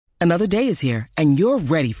Another day is here, and you're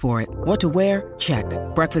ready for it. What to wear? Check.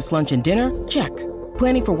 Breakfast, lunch, and dinner? Check.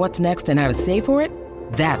 Planning for what's next and how to save for it?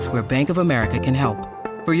 That's where Bank of America can help.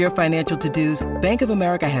 For your financial to-dos, Bank of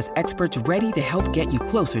America has experts ready to help get you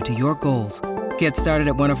closer to your goals. Get started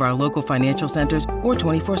at one of our local financial centers or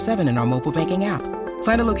 24/7 in our mobile banking app.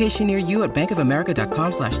 Find a location near you at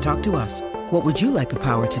bankofamerica.com/talktous. What would you like the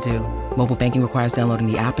power to do? Mobile banking requires downloading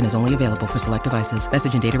the app and is only available for select devices.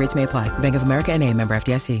 Message and data rates may apply. Bank of America N.A., member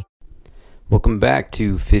FDIC. Welcome back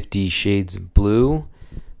to 50 Shades of Blue.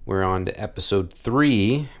 We're on to episode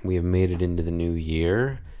 3. We have made it into the new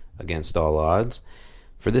year against all odds.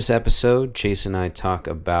 For this episode, Chase and I talk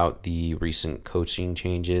about the recent coaching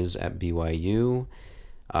changes at BYU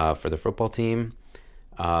for the football team.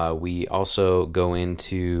 We also go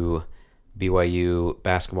into BYU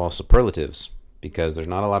basketball superlatives because there's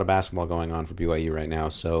not a lot of basketball going on for BYU right now.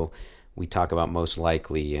 So we talk about most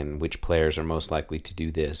likely and which players are most likely to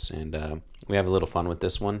do this. And we have a little fun with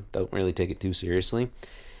this one. Don't really take it too seriously.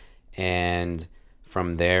 And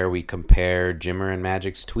from there, we compare Jimmer and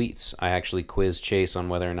Magic's tweets. I actually quizzed Chase on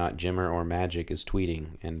whether or not Jimmer or Magic is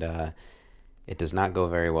tweeting. And it does not go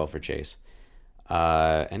very well for Chase.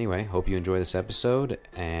 Anyway, hope you enjoy this episode,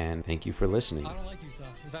 and thank you for listening. I don't like Utah.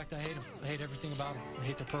 In fact, I hate them. I hate everything about them. I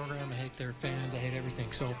hate their program. I hate their fans. I hate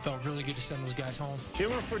everything. So it felt really good to send those guys home.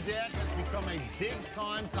 Jimmer Fredette has become a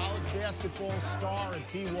big-time college basketball star at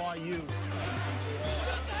BYU.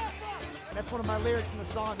 That's one of my lyrics in the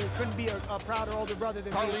song. There couldn't be a prouder older brother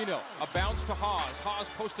than Carlino, a bounce to Haas. Haas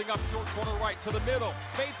posting up short corner right to the middle.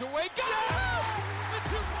 Fades away. Got it!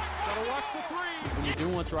 Gotta watch the three. When you're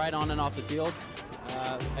doing what's right on and off the field,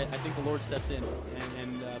 I think the Lord steps in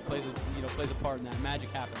and plays a part in that. Magic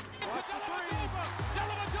happens. It's a three.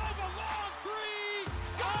 Dellavedova, long three.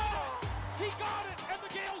 Go! He got it, and the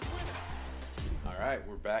Gales win it. All right,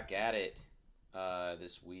 we're back at it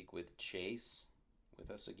this week with Chase with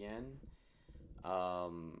us again.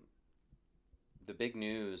 The big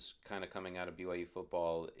news kind of coming out of BYU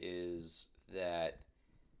football is that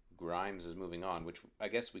Grimes is moving on, which I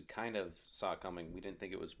guess we kind of saw coming. We didn't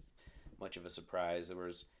think it was much of a surprise. There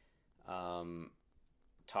was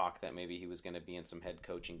talk that maybe he was going to be in some head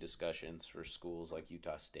coaching discussions for schools like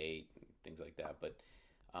Utah State and things like that. But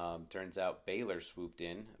turns out Baylor swooped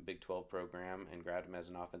in, a Big 12 program, and grabbed him as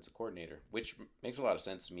an offensive coordinator, which makes a lot of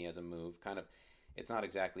sense to me as a move. It's not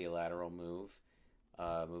exactly a lateral move,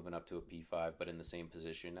 moving up to a P5, but in the same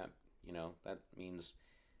position. That means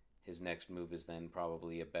his next move is then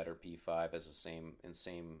probably a better P5 as same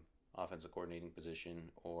offensive coordinating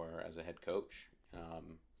position or as a head coach.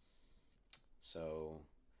 So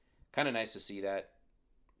kind of nice to see that.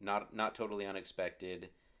 Not totally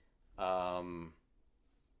unexpected. But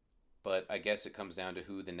I guess it comes down to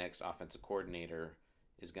who the next offensive coordinator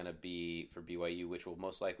is going to be for BYU, which will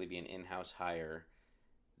most likely be an in-house hire.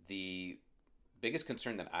 The biggest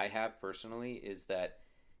concern that I have personally is that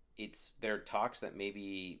there are talks that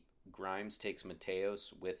maybe Grimes takes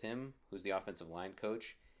Mateos with him, who's the offensive line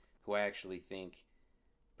coach, who I actually think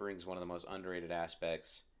brings one of the most underrated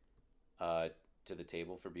aspects to the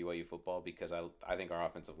table for BYU football, because I think our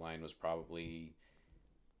offensive line was probably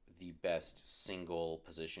the best single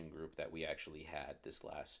position group that we actually had this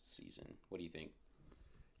last season. What do you think?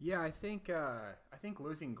 Yeah, I think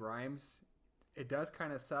losing Grimes, it does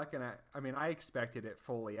kind of suck, and I expected it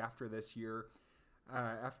fully after this year.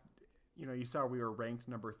 You saw we were ranked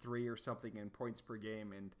number 3 or something in points per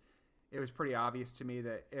game, and it was pretty obvious to me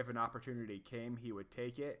that if an opportunity came, he would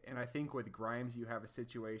take it. And I think with Grimes, you have a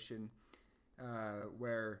situation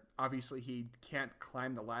where obviously he can't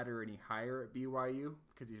climb the ladder any higher at BYU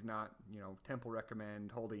because he's not, Temple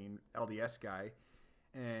recommend holding LDS guy.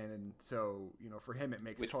 And so, for him, it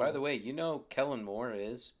makes Which, by the way, Kellen Moore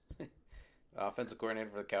is offensive coordinator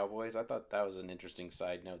for the Cowboys. I thought that was an interesting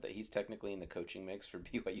side note that he's technically in the coaching mix for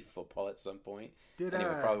BYU football at some point.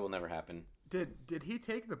 Anyway, probably will never happen. Did he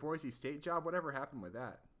take the Boise State job? Whatever happened with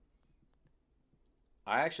that?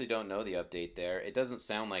 I actually don't know the update there. It doesn't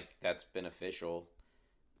sound like that's been official.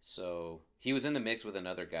 So he was in the mix with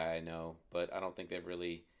another guy, I know, but I don't think they've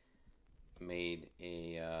really made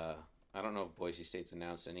a... I don't know if Boise State's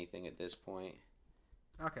announced anything at this point.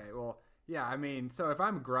 Okay, well, yeah, so if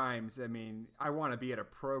I'm Grimes, I want to be at a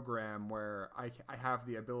program where I have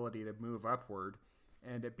the ability to move upward,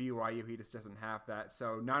 and at BYU, he just doesn't have that.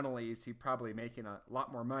 So not only is he probably making a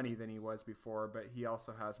lot more money than he was before, but he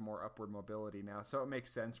also has more upward mobility now. So it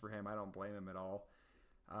makes sense for him. I don't blame him at all.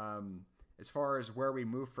 As far as where we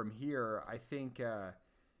move from here, I think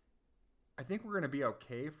we're going to be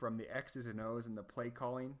okay from the X's and O's and the play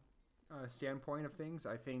calling standpoint of things.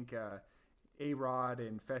 I think A-Rod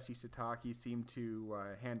and Fesi Sataki seem to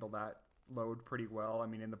handle that load pretty well. I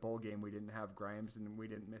mean, in the bowl game, we didn't have Grimes and we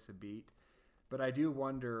didn't miss a beat. But I do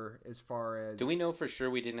wonder as far as... Do we know for sure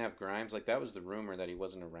we didn't have Grimes? Like, that was the rumor that he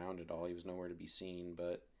wasn't around at all. He was nowhere to be seen,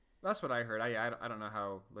 but... That's what I heard. I don't know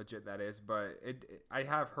how legit that is, but I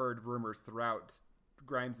have heard rumors throughout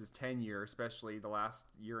Grimes' tenure, especially the last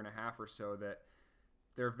year and a half or so, that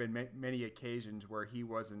there have been many occasions where he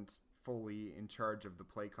wasn't fully in charge of the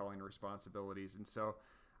play calling responsibilities. And so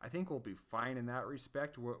I think we'll be fine in that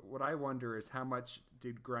respect. What I wonder is how much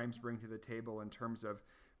did Grimes bring to the table in terms of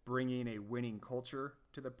bringing a winning culture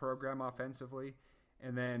to the program offensively,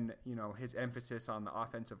 and then, you know, his emphasis on the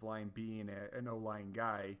offensive line being an O-line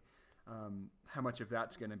guy. How much of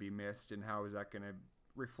that's going to be missed, and how is that going to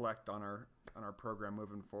reflect on our program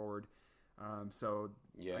moving forward? So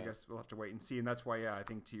yeah. I guess we'll have to wait and see. And that's why, I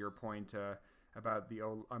think to your point about the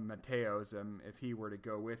Mateos, if he were to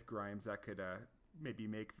go with Grimes, that could maybe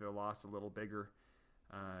make the loss a little bigger.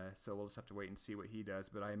 So we'll just have to wait and see what he does.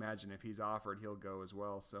 But I imagine if he's offered, he'll go as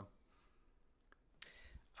well. So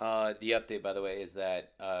the update, by the way, is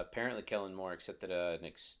that apparently Kellen Moore accepted an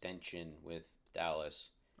extension with Dallas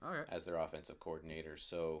as their offensive coordinator.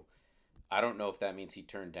 So I don't know if that means he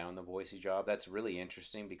turned down the Boise job. That's really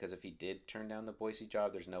interesting, because if he did turn down the Boise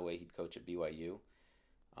job, there's no way he'd coach at BYU.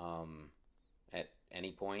 At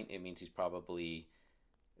any point, it means he's probably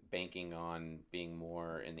banking on being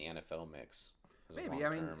more in the NFL mix as a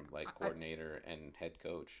long-term coordinator and head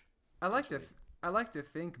coach. I like to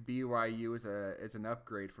think BYU is an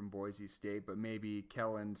upgrade from Boise State, but maybe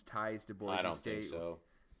Kellen's ties to Boise State. I don't think so.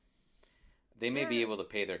 They may be able to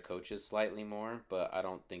pay their coaches slightly more, but I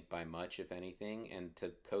don't think by much, if anything. And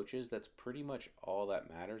to coaches, that's pretty much all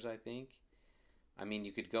that matters, I think. I mean,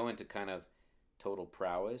 you could go into kind of total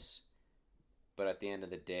prowess, but at the end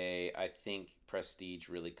of the day, I think prestige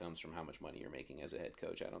really comes from how much money you're making as a head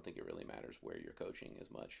coach. I don't think it really matters where you're coaching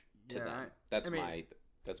as much to them. That's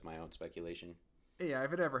my own speculation. Yeah,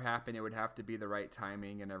 if it ever happened, it would have to be the right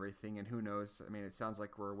timing and everything. And who knows? I mean, it sounds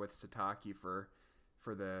like we're with Sataki for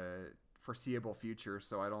the foreseeable future,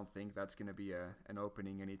 so I don't think that's going to be an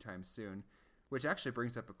opening anytime soon. Which actually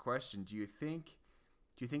brings up a question: Do you think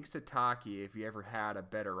Sataki, if he ever had a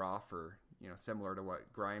better offer, you know, similar to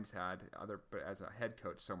what Grimes had, but as a head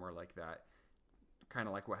coach somewhere like that, kind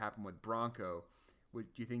of like what happened with Bronco, do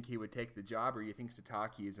you think he would take the job, or do you think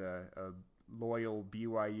Sataki is a loyal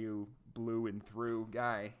BYU blue and through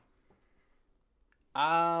guy?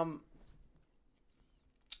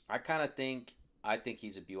 I think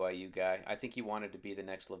he's a BYU guy. I think he wanted to be the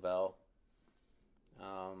next Lavelle.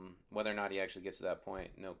 Whether or not he actually gets to that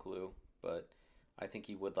point, no clue. But I think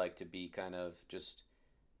he would like to be kind of just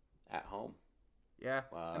at home. Yeah.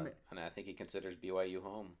 And I think he considers BYU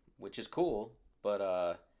home, which is cool. But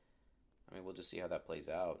I mean, we'll just see how that plays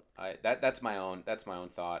out. That's my own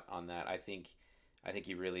thought on that. I think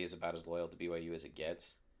he really is about as loyal to BYU as it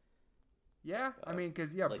gets. Yeah, I mean,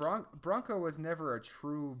 because Bronco was never a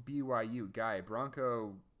true BYU guy.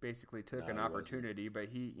 Bronco basically took an opportunity, but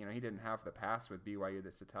he didn't have the past with BYU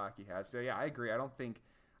that Sataki has. So yeah, I agree. I don't think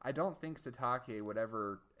Sataki would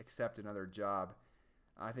ever accept another job.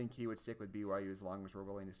 I think he would stick with BYU as long as we're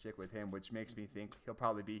willing to stick with him, which makes me think he'll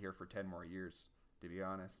probably be here for 10 more years, to be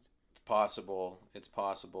honest. It's possible,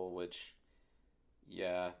 which,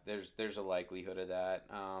 yeah, there's a likelihood of that,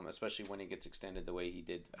 especially when he gets extended the way he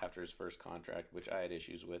did after his first contract, which I had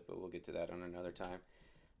issues with, but we'll get to that on another time.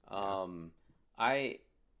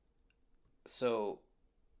 So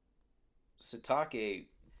Satake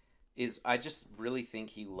I just really think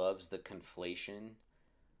he loves the conflation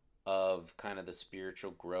of kind of the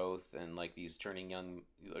spiritual growth and like these turning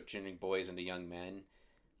boys into young men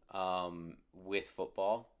with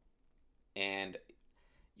football. And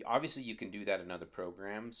obviously you can do that in other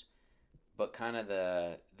programs, but kind of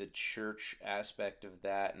the church aspect of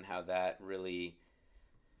that and how that really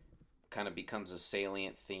kind of becomes a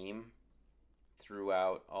salient theme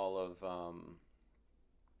throughout all of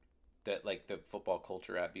that, like the football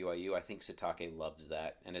culture at BYU. I think Satake loves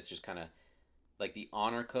that, and it's just kind of like the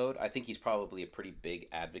honor code. I think he's probably a pretty big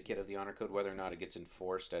advocate of the honor code. Whether or not it gets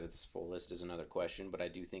enforced at its fullest is another question, but I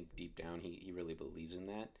do think deep down he really believes in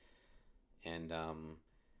that, and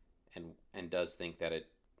does think that it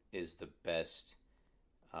is the best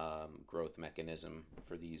growth mechanism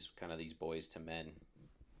for these boys to men.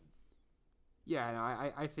 Yeah, no,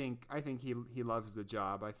 I think he loves the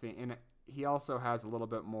job. I think, and he also has a little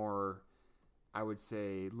bit more, I would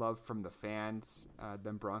say, love from the fans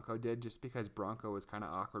than Bronco did, just because Bronco was kind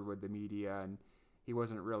of awkward with the media and he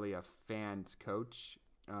wasn't really a fans coach.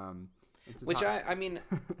 Which I mean,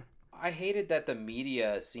 I hated that the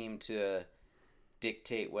media seemed to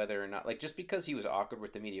dictate whether or not, like, just because he was awkward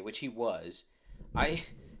with the media, which he was. It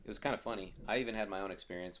was kind of funny. I even had my own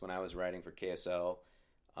experience when I was writing for KSL.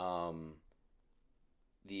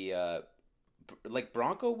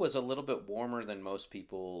 Bronco was a little bit warmer than most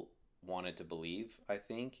people wanted to believe, I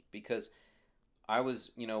think, because I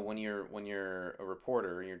was, when you're a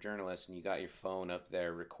reporter, you're a journalist, and you got your phone up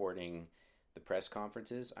there recording the press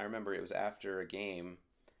conferences. I remember it was after a game.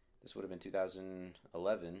 This would have been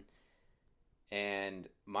 2011, and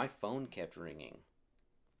my phone kept ringing.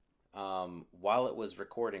 While it was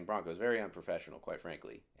recording Broncos, very unprofessional, quite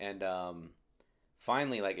frankly. And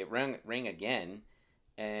finally, it rang again,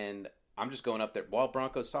 and I'm just going up there while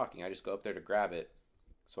Broncos talking. I just go up there to grab it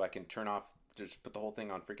so I can turn off, just put the whole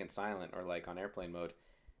thing on freaking silent or on airplane mode.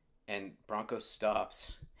 And Bronco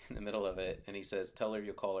stops in the middle of it, and he says, "Tell her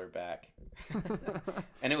you'll call her back."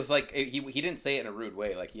 And it was he didn't say it in a rude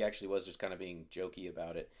way. He actually was just kind of being jokey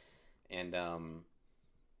about it, and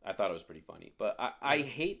I thought it was pretty funny. But I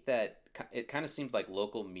hate that it kind of seemed like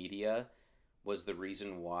local media was the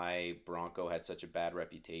reason why Bronco had such a bad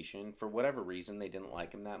reputation. For whatever reason, they didn't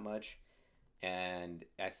like him that much. And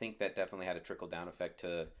I think that definitely had a trickle-down effect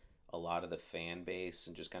to a lot of the fan base,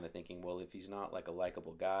 and just kind of thinking, well, if he's not a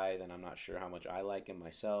likable guy, then I'm not sure how much I like him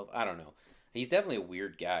myself. I don't know. He's definitely a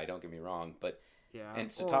weird guy, don't get me wrong. But yeah, and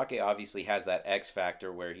Sitake obviously has that X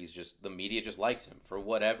factor where he's just, the media just likes him. For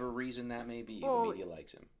whatever reason that may be, the media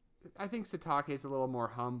likes him. I think Sitake is a little more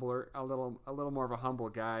humbler, a little more of a humble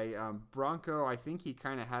guy. Bronco, I think he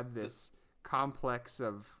kind of had this complex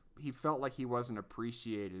of, he felt like he wasn't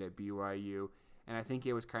appreciated at BYU, and I think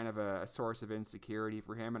it was kind of a source of insecurity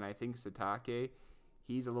for him. And I think Sitake,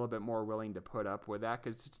 he's a little bit more willing to put up with that,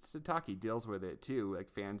 because Sitake deals with it too,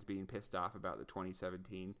 fans being pissed off about the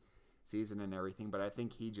 2017 season and everything. But I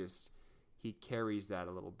think he carries that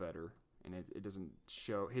a little better, and it doesn't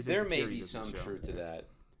show his. There may be some truth to that.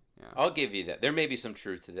 Yeah. I'll give you that. There may be some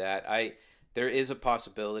truth to that. There is a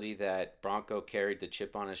possibility that Bronco carried the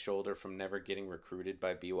chip on his shoulder from never getting recruited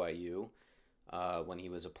by BYU when he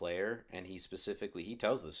was a player. And he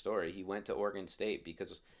tells the story. He went to Oregon State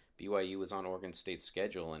because BYU was on Oregon State's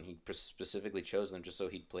schedule, and he specifically chose them just so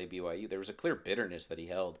he'd play BYU. There was a clear bitterness that he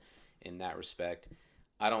held in that respect.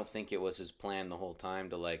 I don't think it was his plan the whole time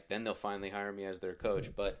to then they'll finally hire me as their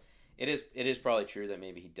coach. But it is probably true that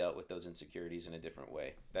maybe he dealt with those insecurities in a different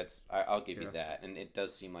way. I'll give you that. And it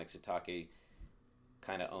does seem like Sitake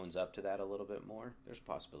kind of owns up to that a little bit more. There's a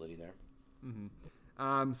possibility there.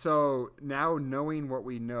 Mm-hmm. So now, knowing what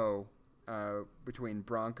we know between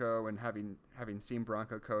Bronco and having seen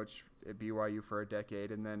Bronco coach at BYU for a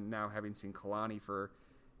decade, and then now having seen Kalani for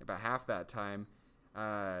about half that time,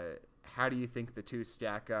 how do you think the two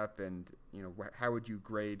stack up, and how would you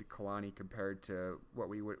grade Kalani compared to what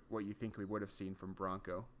you think we would have seen from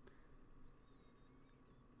Bronco?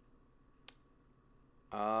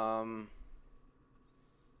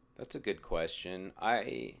 That's a good question.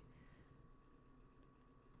 I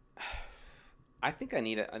think I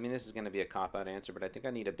need this is going to be a cop-out answer, but I think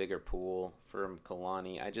I need a bigger pool from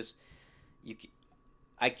Kalani.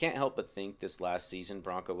 I can't help but think this last season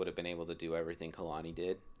Bronco would have been able to do everything Kalani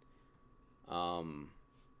did.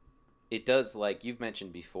 It does, you've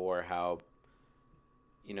mentioned before, how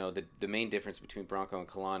the main difference between Bronco and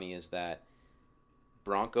Kalani is that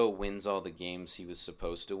Bronco wins all the games he was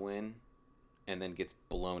supposed to win and then gets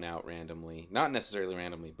blown out randomly. Not necessarily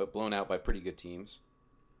randomly, but blown out by pretty good teams.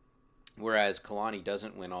 Whereas Kalani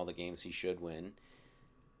doesn't win all the games he should win,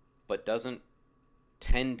 but doesn't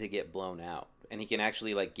tend to get blown out. And he can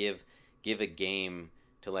actually give a game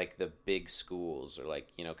to the big schools, or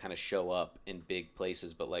kind of show up in big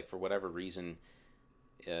places. But for whatever reason,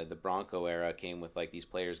 the Bronco era came with these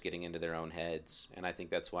players getting into their own heads, and I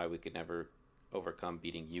think that's why we could never overcome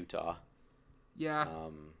beating Utah. Yeah.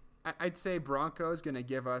 I'd say Bronco's going to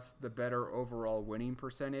give us the better overall winning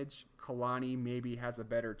percentage. Kalani maybe has a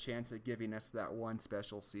better chance at giving us that one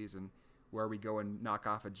special season where we go and knock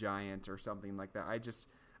off a giant or something like that. I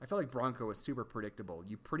felt like Bronco was super predictable.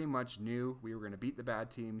 You pretty much knew we were going to beat the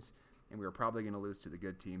bad teams, and we were probably going to lose to the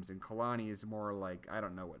good teams. And Kalani is more I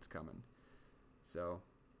don't know what's coming. So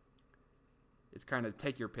it's kind of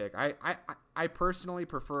take your pick. I personally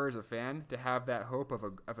prefer, as a fan, to have that hope of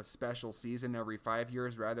a special season every 5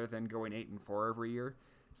 years rather than going 8-4 every year.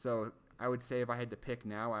 So I would say if I had to pick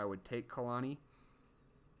now, I would take Kalani.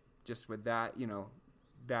 Just with that,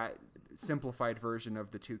 that simplified version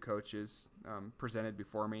of the two coaches presented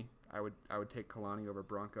before me, I would take Kalani over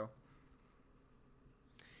Bronco.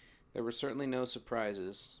 There were certainly no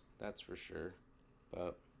surprises, that's for sure.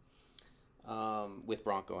 But with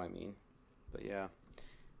Bronco, I mean. But yeah.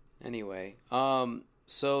 Anyway,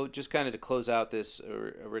 So just kind of to close out this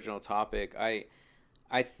original topic, I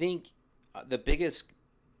think the biggest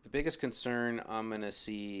concern I'm going to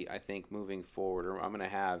see, I think, moving forward, or I'm going to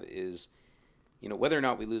have is, whether or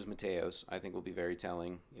not we lose Mateos, I think will be very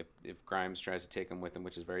telling if Grimes tries to take him with him,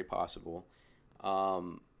 which is very possible.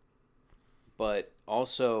 But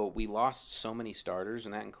also, we lost so many starters,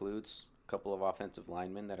 and that includes a couple of offensive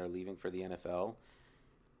linemen that are leaving for the NFL.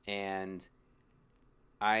 And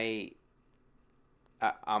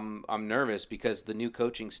I'm nervous because the new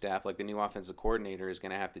coaching staff, like the new offensive coordinator, is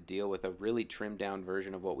going to have to deal with a really trimmed down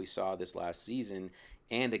version of what we saw this last season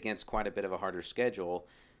and against quite a bit of a harder schedule.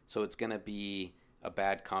 So it's going to be a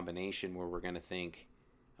bad combination where we're going to think,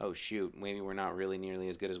 oh, shoot, maybe we're not really nearly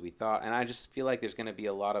as good as we thought. And I just feel like there's going to be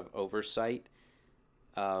a lot of oversight,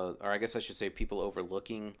 or I guess I should say people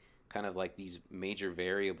overlooking kind of like these major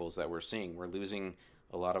variables that we're seeing. We're losing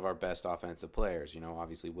a lot of our best offensive players,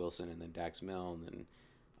 obviously Wilson and then Dax Milne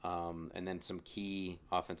and then some key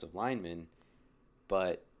offensive linemen,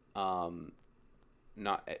 but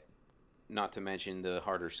not to mention the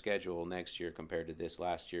harder schedule next year compared to this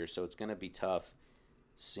last year. So it's going to be tough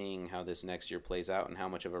seeing how this next year plays out and how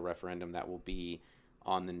much of a referendum that will be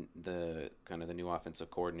on the kind of the new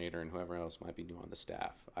offensive coordinator and whoever else might be new on the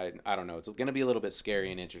staff. I don't know. It's going to be a little bit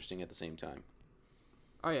scary and interesting at the same time.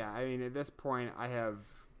 Oh, yeah. I mean, at this point, I have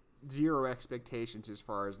zero expectations as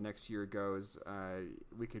far as next year goes.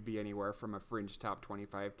 We could be anywhere from a fringe top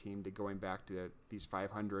 25 team to going back to these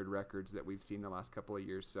 500 records that we've seen the last couple of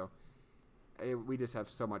years. So we just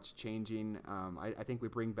have so much changing. I think we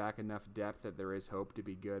bring back enough depth that there is hope to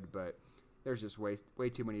be good, but there's just way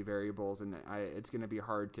too many variables, and it's going to be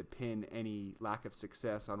hard to pin any lack of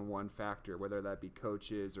success on one factor, whether that be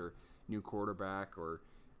coaches or new quarterback or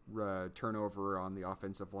turnover on the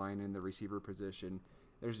offensive line and the receiver position.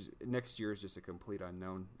 Next year is just a complete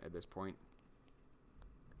unknown at this point.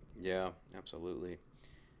 Yeah, absolutely.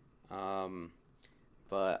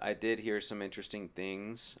 But I did hear some interesting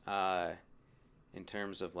things in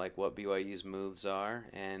terms of like what BYU's moves are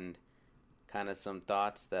and kind of some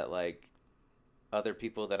thoughts that like other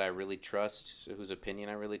people that I really trust, whose opinion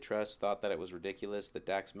I really trust, thought that it was ridiculous that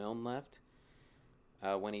Dax Milne left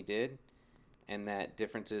when he did. And that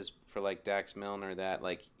differences for like Dax Milne are that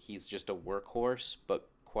like he's just a workhorse, but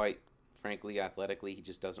quite frankly, athletically, he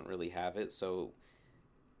just doesn't really have it. So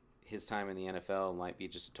his time in the NFL might be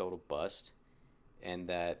just a total bust. And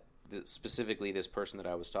that specifically this person that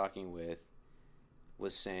I was talking with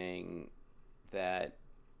was saying that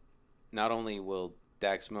not only will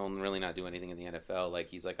Dax Milne really not do anything in the NFL, like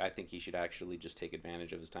he's like, I think he should actually just take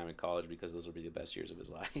advantage of his time in college because those will be the best years of his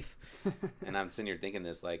life. And I'm sitting here thinking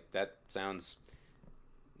this, like that sounds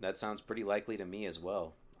pretty likely to me as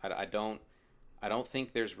well. I don't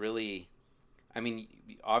think there's really, I mean,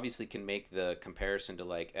 you obviously can make the comparison to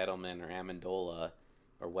like Edelman or Amendola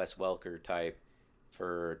or Wes Welker type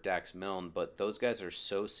for Dax Milne, but those guys are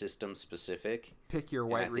so system specific. Pick your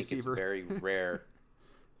wide receiver. I think it's very rare.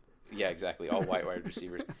 Yeah, exactly. All white wide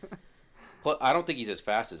receivers. Plus, I don't think he's as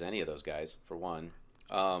fast as any of those guys, for one.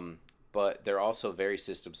 But they're also very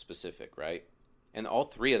system specific, right? And all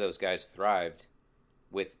three of those guys thrived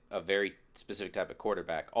with a very specific type of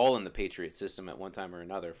quarterback, all in the Patriot system at one time or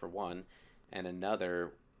another, for one. And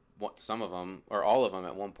another, some of them, or all of them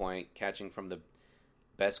at one point, catching from the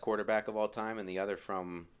best quarterback of all time and the other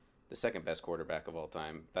from the second best quarterback of all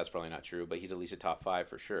time. That's probably not true, but he's at least a top 5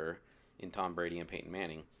 for sure in Tom Brady and Peyton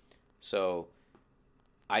Manning. So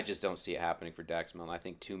I just don't see it happening for Dax Milne. I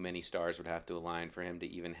think too many stars would have to align for him to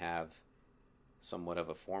even have somewhat of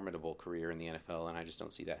a formidable career in the NFL, and I just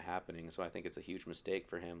don't see that happening. So I think it's a huge mistake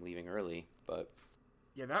for him leaving early. But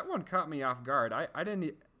yeah, that one caught me off guard. I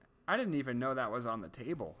didn't even know that was on the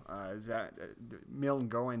table. Is that Milne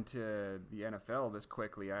going to the NFL this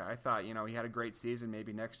quickly? I thought, he had a great season.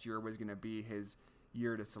 Maybe next year was going to be his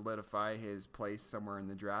year to solidify his place somewhere in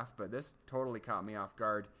the draft, but this totally caught me off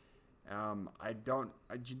guard.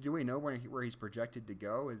 Do we know where he's projected to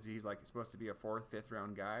go? Is he's like supposed to be a 4th, 5th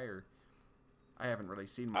round guy, or I haven't really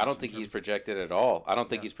seen much. I don't think he's projected at all. I don't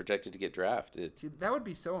think he's projected to get drafted. See, that would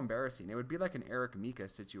be so embarrassing. It would be like an Eric Mika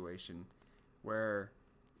situation where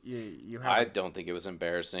you have. I don't think it was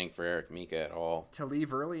embarrassing for Eric Mika at all. To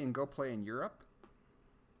leave early and go play in Europe?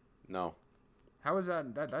 No. How is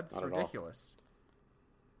that? That's ridiculous.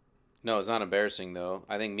 No, it's not embarrassing, though.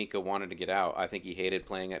 I think Mika wanted to get out. I think he hated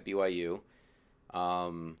playing at BYU.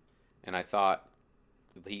 And I thought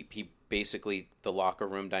he basically, the locker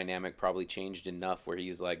room dynamic probably changed enough where he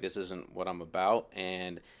was like, this isn't what I'm about,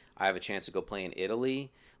 and I have a chance to go play in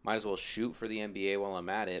Italy. Might as well shoot for the NBA while I'm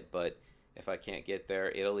at it, but if I can't get there,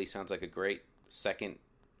 Italy sounds like a great second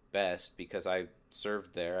best because I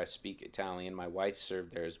served there. I speak Italian. My wife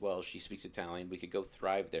served there as well. She speaks Italian. We could go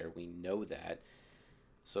thrive there. We know that.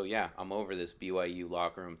 So, yeah, I'm over this BYU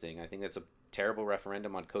locker room thing. I think that's a terrible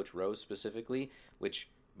referendum on Coach Rose specifically, which,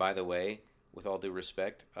 by the way, with all due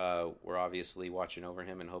respect, we're obviously watching over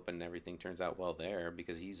him and hoping everything turns out well there,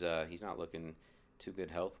 because he's not looking too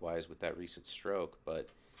good health-wise with that recent stroke. But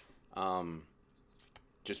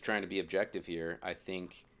just trying to be objective here, I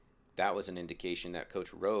think that was an indication that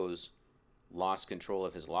Coach Rose lost control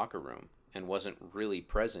of his locker room and wasn't really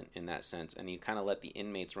present in that sense, and he kind of let the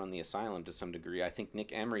inmates run the asylum to some degree. I think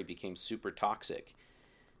Nick Emery became super toxic,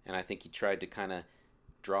 and I think he tried to kind of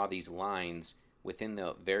draw these lines within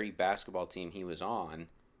the very basketball team he was on,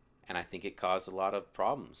 and I think it caused a lot of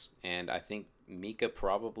problems. And I think Mika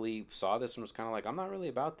probably saw this and was kind of like, I'm not really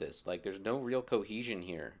about this. Like, there's no real cohesion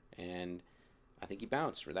here, and I think he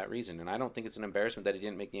bounced for that reason. And I don't think it's an embarrassment that he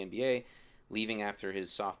didn't make the NBA, leaving after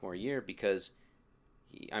his sophomore year, because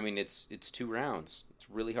it's 2 rounds. It's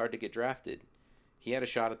really hard to get drafted. He had a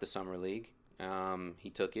shot at the summer league. He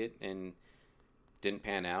took it and didn't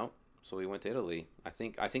pan out, so he went to Italy. I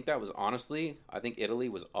think that was honestly, I think Italy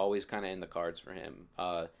was always kind of in the cards for him,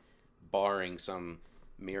 barring some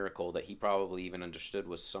miracle that he probably even understood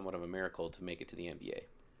was somewhat of a miracle to make it to the NBA.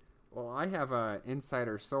 Well, I have an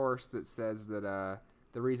insider source that says that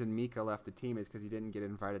the reason Mika left the team is because he didn't get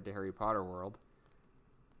invited to Harry Potter World.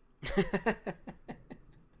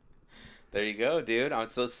 There you go, dude.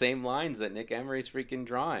 It's those same lines that Nick Emery's freaking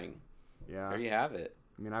drawing. Yeah. There you have it.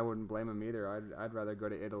 I mean, I wouldn't blame him either. I'd rather go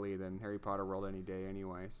to Italy than Harry Potter World any day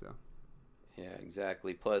anyway, so. Yeah,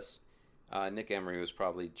 exactly. Plus, Nick Emery was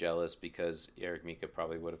probably jealous because Eric Mika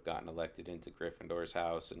probably would have gotten elected into Gryffindor's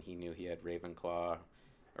house, and he knew he had Ravenclaw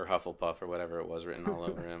or Hufflepuff or whatever it was written all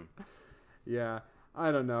over him. Yeah,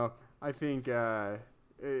 I don't know. I think, going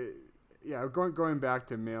back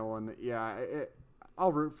to Mill, and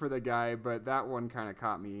I'll root for the guy, but that one kind of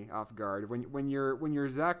caught me off guard. When you're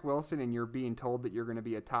Zach Wilson and you're being told that you're going to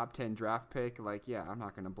be a top 10 draft pick, like, yeah, I'm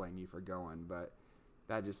not going to blame you for going, but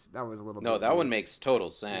that was a little. No, bit that weird. one makes total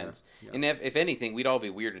sense. Yeah. And if anything, we'd all be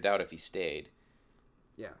weirded out if he stayed.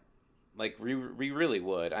 Yeah, like we really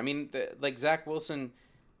would. I mean, like Zach Wilson,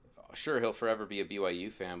 sure, he'll forever be a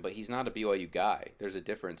BYU fan, but he's not a BYU guy. There's a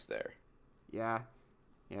difference there. Yeah.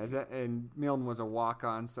 Yeah, and Milne was a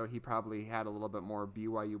walk-on, so he probably had a little bit more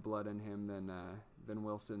BYU blood in him than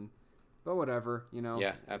Wilson. But whatever, you know.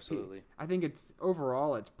 Yeah, absolutely. I think it's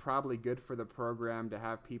probably good for the program to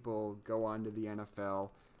have people go on to the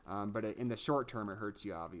NFL, but in the short term, it hurts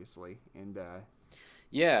you obviously. And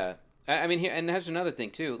yeah, I mean, and there's another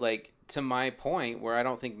thing too. Like, to my point, where I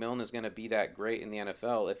don't think Milne is going to be that great in the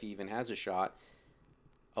NFL if he even has a shot.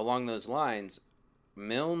 Along those lines,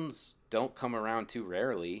 Milnes don't come around too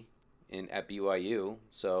rarely at BYU,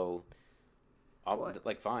 so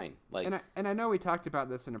fine. And I know we talked about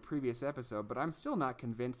this in a previous episode, but I'm still not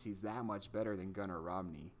convinced he's that much better than Gunnar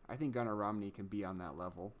Romney. I think Gunnar Romney can be on that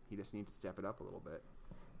level. He just needs to step it up a little bit.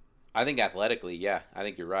 I think athletically, yeah, I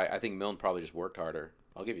think you're right. I think Milne probably just worked harder.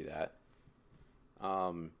 I'll give you that.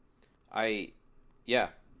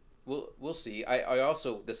 We'll see. I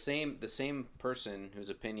also the same person whose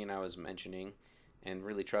opinion I was mentioning and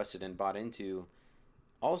really trusted and bought into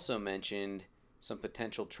also mentioned some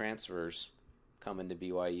potential transfers coming to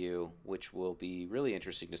BYU, which will be really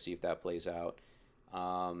interesting to see if that plays out.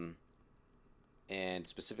 And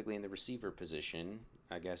specifically in the receiver position,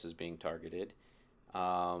 I guess, is being targeted,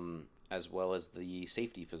 as well as the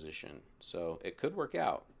safety position. So it could work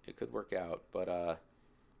out. But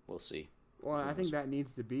we'll see. Well, I think that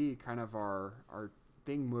needs to be kind of our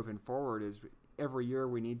thing moving forward is every year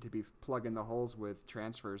we need to be plugging the holes with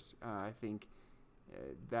transfers. I think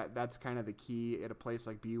that's kind of the key at a place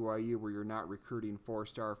like BYU where you're not recruiting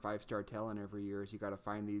 4-star, 5-star talent every year. Is you got to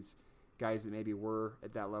find these guys that maybe were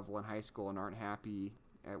at that level in high school and aren't happy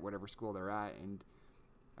at whatever school they're at. And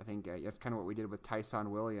I think that's kind of what we did with Tyson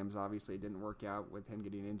Williams. Obviously, it didn't work out with him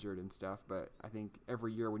getting injured and stuff, but I think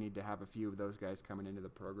every year we need to have a few of those guys coming into the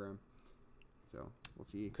program. So we'll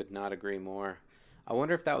see. Could not agree more. I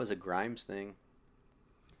wonder if that was a Grimes thing.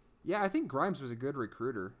 Yeah, I think Grimes was a good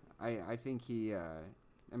recruiter. I think he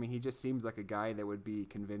just seems like a guy that would be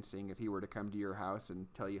convincing if he were to come to your house and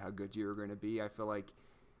tell you how good you were going to be. I feel like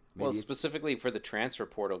specifically for the transfer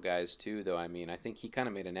portal guys too, though. I mean, I think he kind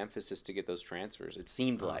of made an emphasis to get those transfers. It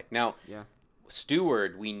seemed like. Now, yeah.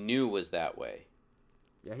 Stewart, we knew was that way.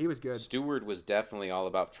 Yeah, he was good. Stewart was definitely all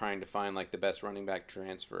about trying to find like the best running back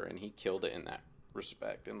transfer, and he killed it in that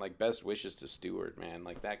respect. And like, best wishes to Stewart, man.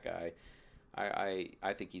 Like, that guy,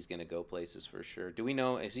 I think he's gonna go places for sure. Do we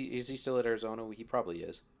know? Is he still at Arizona? He probably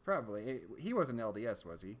is. Probably. He wasn't LDS,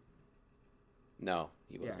 was he? No,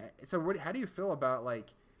 he wasn't. Yeah. So how do you feel about like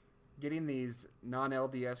getting these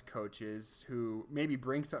non-LDS coaches who maybe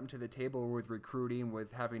bring something to the table with recruiting,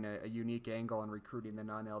 with having a unique angle on recruiting the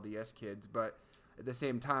non-LDS kids, but at the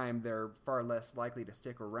same time, they're far less likely to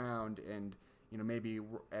stick around, and maybe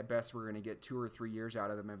at best we're going to get 2 or 3 years out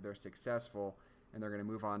of them if they're successful, and they're going to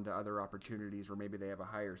move on to other opportunities where maybe they have a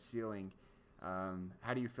higher ceiling.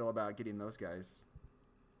 How do you feel about getting those guys,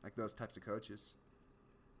 like those types of coaches?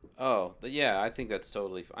 Oh, yeah, I think that's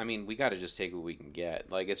totally. I mean, we got to just take what we can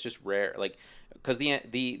get. Like, it's just rare. Like, because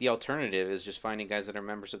the alternative is just finding guys that are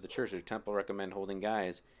members of the church. Their temple recommend holding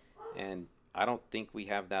guys, and I don't think we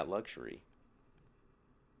have that luxury.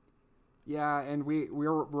 Yeah, and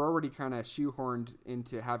we're already kind of shoehorned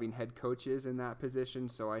into having head coaches in that position.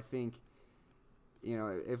 So I think,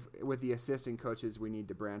 if with the assistant coaches we need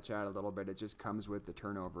to branch out a little bit. It just comes with the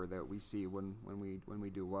turnover that we see when we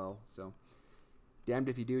do well. So. Damned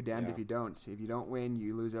if you do, damned if you don't. If you don't win,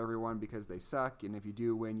 you lose everyone because they suck, and if you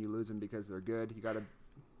do win, you lose them because they're good. You got to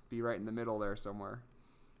be right in the middle there somewhere.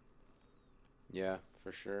 Yeah,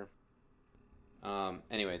 for sure.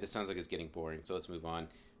 Anyway, this sounds like it's getting boring, so let's move on.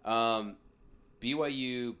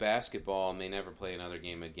 BYU basketball may never play another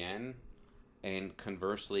game again, and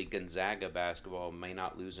conversely, Gonzaga basketball may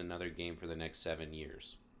not lose another game for the next 7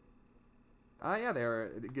 years.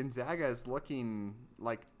 Gonzaga is looking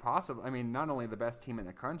like possible. I mean, not only the best team in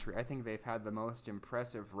the country, I think they've had the most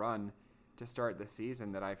impressive run to start the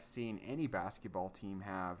season that I've seen any basketball team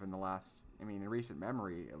have in recent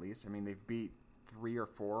memory at least. I mean, they've beat 3 or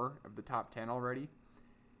 4 of the top 10 already.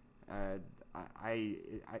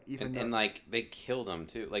 They killed them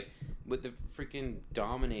too. Like with the freaking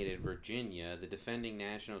dominated Virginia, the defending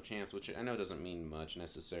national champs, which I know doesn't mean much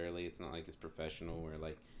necessarily. It's not like it's professional where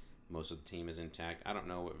like most of the team is intact. I don't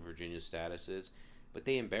know what Virginia's status is, but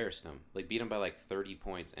they embarrassed them. Like, beat them by like 30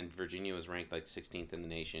 points, and Virginia was ranked like 16th in the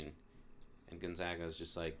nation. And Gonzaga was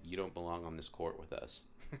just like, you don't belong on this court with us.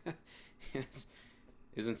 It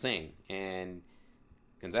was insane. And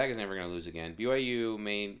Gonzaga's never going to lose again. BYU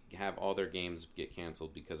may have all their games get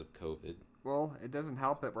canceled because of COVID. Well, it doesn't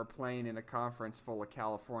help that we're playing in a conference full of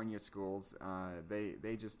California schools.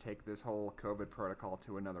 They just take this whole COVID protocol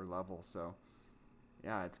to another level, so...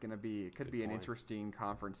 Yeah, it could be an interesting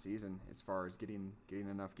conference season as far as getting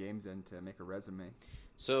enough games in to make a resume.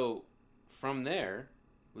 So, from there,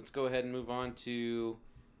 let's go ahead and move on to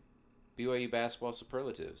BYU basketball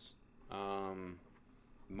superlatives.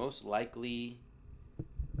 Most likely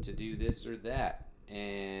to do this or that.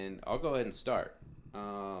 And I'll go ahead and start.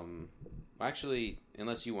 Actually,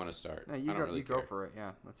 unless you want to start. No, you go for it.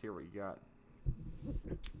 Yeah, let's hear what you got.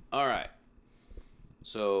 All right.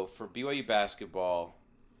 So, for BYU basketball,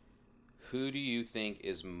 who do you think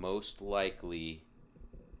is most likely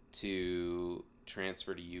to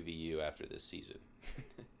transfer to UVU after this season?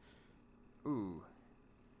 Ooh.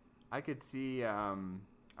 I could see,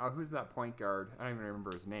 who's that point guard? I don't even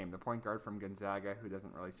remember his name. The point guard from Gonzaga who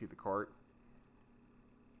doesn't really see the court.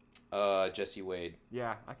 Jesse Wade.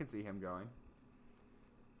 Yeah, I can see him going.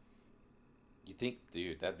 You think,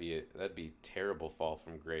 dude, that'd be a terrible fall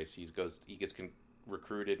from grace. He gets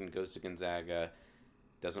recruited and goes to Gonzaga,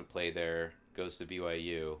 doesn't play there, goes to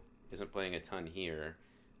BYU, isn't playing a ton here,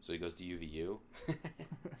 so he goes to UVU.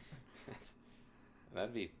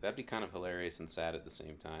 That'd be kind of hilarious and sad at the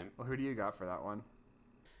same time. Well, who do you got for that one?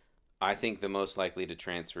 I think the most likely to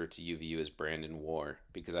transfer to UVU is Brandon War,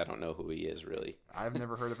 because I don't know who he is really. I've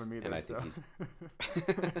never heard of him either. And I think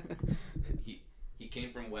he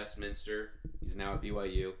came from Westminster. He's now at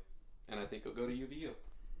BYU, and I think he'll go to UVU.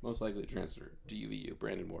 Most likely to transfer to UVU,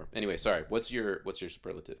 Brandon Moore. Anyway, sorry. What's your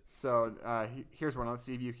superlative? So here's one. Let's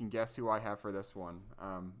see if you can guess who I have for this one.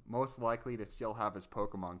 Most likely to still have his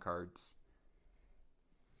Pokemon cards.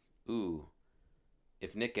 Ooh.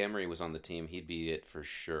 If Nick Emery was on the team, he'd be it for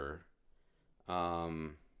sure.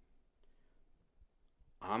 I'm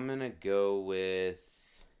going to go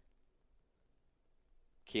with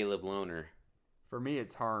Caleb Lohner. For me,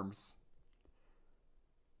 it's Harms.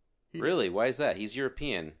 Really? Why is that? He's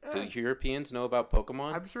European. Do Europeans know about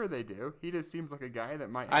Pokemon? I'm sure they do. He just seems like a guy that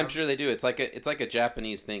might. I'm sure they do. It's like a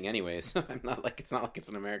Japanese thing, anyway. So it's not like it's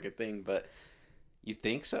an American thing. But you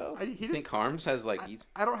think so? You think Harms has like?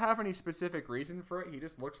 I don't have any specific reason for it. He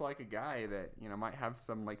just looks like a guy that might have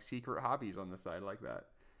some like secret hobbies on the side like that.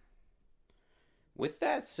 With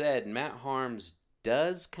that said, Matt Harms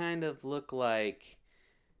does kind of look like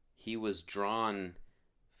he was drawn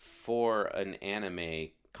for an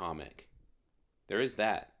anime comic. There is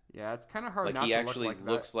that. Yeah, it's kind of hard. Like not he to actually look like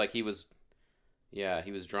looks that. like he was. Yeah,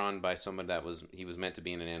 he was drawn by someone he was meant to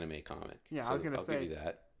be in an anime comic. Yeah, so I was gonna say give you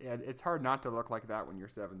that. Yeah, it's hard not to look like that when you're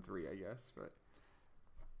 7'3", I guess. But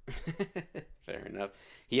Fair enough.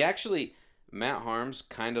 He actually, Matt Harms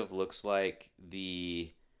kind of looks like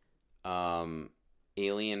the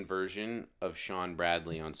alien version of Sean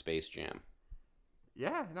Bradley on Space Jam.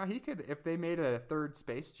 Yeah, no, he could. If they made a third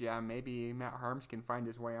Space Jam, maybe Matt Harms can find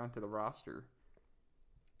his way onto the roster.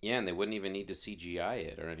 Yeah, and they wouldn't even need to CGI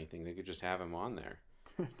it or anything. They could just have him on there.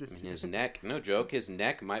 His neck, no joke, his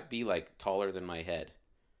neck might be like taller than my head.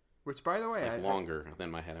 Which, by the way, like longer than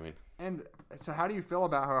my head, I mean. And so how do you feel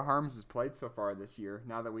about how Harms has played so far this year,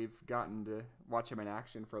 now that we've gotten to watch him in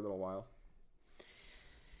action for a little while?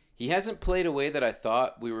 He hasn't played a way that I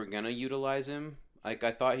thought we were going to utilize him. Like,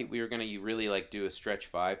 I thought we were going to really, like, do a stretch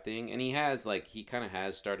 5 thing. And he has, like, he kind of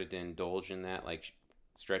has started to indulge in that, like,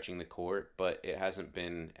 stretching the court. But it hasn't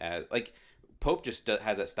been as, like, Pope just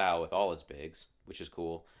has that style with all his bigs, which is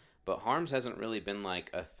cool. But Harms hasn't really been,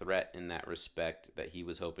 like, a threat in that respect that he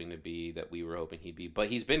was hoping to be, that we were hoping he'd be. But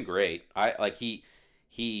he's been great.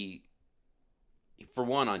 He for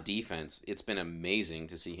one, on defense, it's been amazing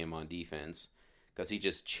to see him on defense because he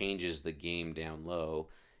just changes the game down low.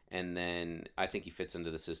 And then I think he fits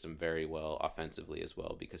into the system very well offensively as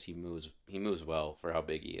well because he moves well for how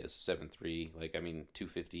big he is. 7'3", like, I mean,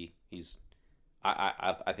 250.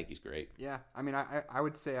 I think he's great. Yeah, I mean, I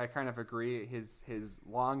would say I kind of agree. His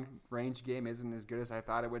long range game isn't as good as I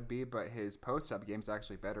thought it would be, but his post up game is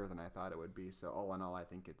actually better than I thought it would be. So all in all, I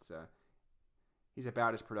think it's he's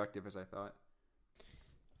about as productive as I thought.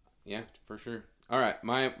 Yeah, for sure. All right,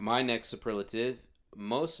 my next superlative,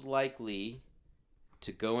 most likely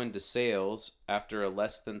to go into sales after a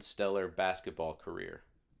less than stellar basketball career.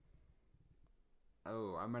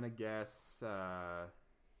 Oh, I'm gonna guess.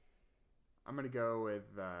 I'm going to go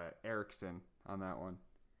with Erickson on that one.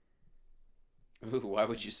 Ooh, why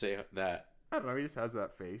would you say that? I don't know. He just has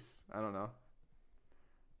that face. I don't know.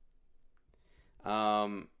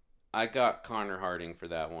 I got Connor Harding for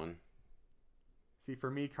that one. See, for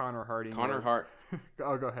me, Connor Harding.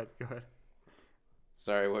 Oh, go ahead.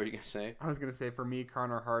 Sorry, what were you going to say? I was going to say, for me,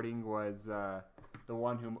 Connor Harding was the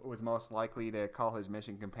one who was most likely to call his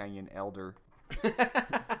mission companion Elder.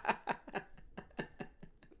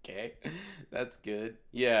 Okay, that's good.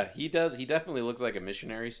 Yeah, he does. He definitely looks like a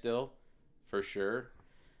missionary still, for sure.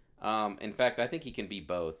 In fact, I think he can be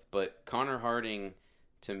both. But Connor Harding,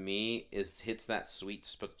 to me, hits that sweet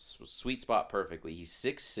spot perfectly. He's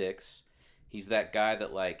 6'6". He's that guy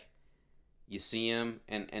that, like, you see him,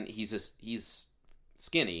 and he's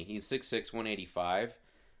skinny. He's 6'6", 185.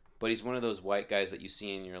 But he's one of those white guys that you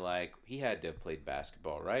see and you're like, he had to have played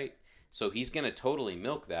basketball, right? So he's going to totally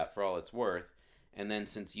milk that for all it's worth. And then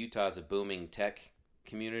since Utah's a booming tech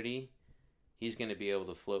community, he's going to be able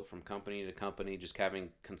to float from company to company, just having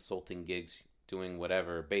consulting gigs, doing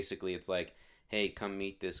whatever. Basically, it's like, hey, come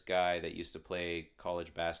meet this guy that used to play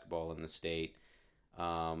college basketball in the state,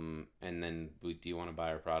 and then do you want to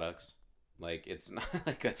buy our products? Like, it's not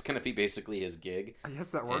like that's going to be basically his gig. I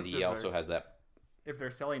guess that works. And he also has that. If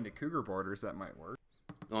they're selling to Cougar Borders, that might work.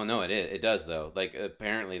 Oh, no, it does, though. Like,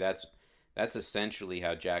 apparently that's essentially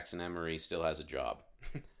how Jackson Emery still has a job,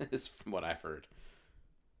 is from what I've heard.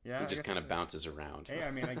 Yeah, he just kind of bounces around. Hey, I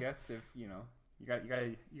mean, I guess if you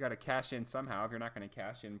got to cash in somehow. If you're not going to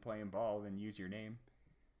cash in playing ball, then use your name.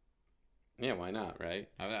 Yeah, why not, right?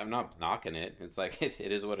 I'm not knocking it. It's like it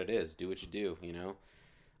is what it is. Do what you do, you know.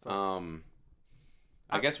 So,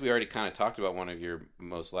 I guess we already kind of talked about one of your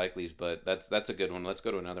most likelies, but that's a good one. Let's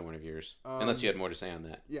go to another one of yours, unless you had more to say on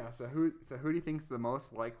that. Yeah. So who do you think's the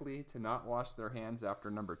most likely to not wash their hands after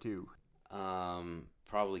number 2?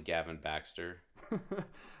 Probably Gavin Baxter.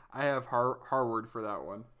 I have Harward for that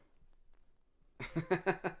one.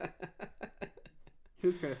 He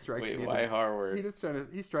just kind of strikes me. Wait, why Harward?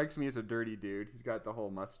 He strikes me as a dirty dude. He's got the whole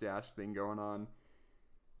mustache thing going on.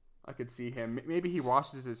 I could see him. Maybe he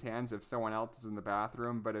washes his hands if someone else is in the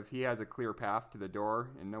bathroom, but if he has a clear path to the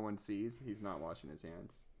door and no one sees, he's not washing his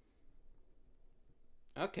hands.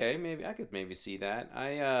 Okay, maybe I could see that.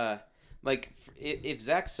 Like if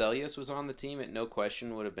Zach Sellius was on the team, it no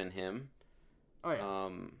question would have been him. Oh yeah.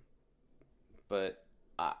 But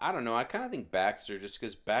I don't know. I kind of think Baxter, just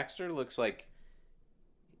because Baxter looks like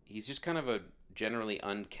he's just kind of a generally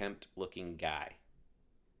unkempt looking guy.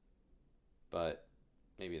 But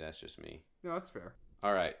maybe that's just me. No, that's fair.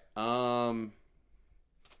 All right.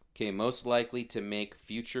 Okay, most likely to make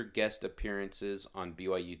future guest appearances on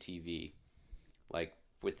BYU TV, like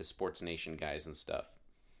with the Sports Nation guys and stuff.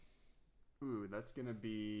 Ooh, that's going to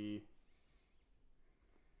be...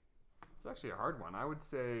 It's actually a hard one. I would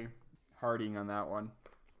say Harding on that one.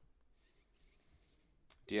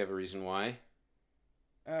 Do you have a reason why?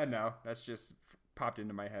 No, that's just popped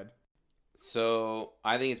into my head. So,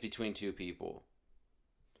 I think it's between two people.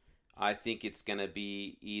 I think it's going to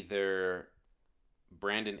be either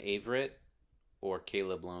Brandon Averett or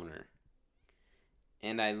Caleb Lohner.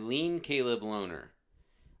 And I lean Caleb Lohner.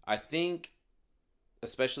 I think,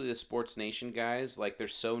 especially the Sports Nation guys, like, they're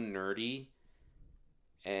so nerdy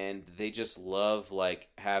and they just love, like,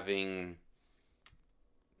 having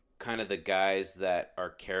kind of the guys that are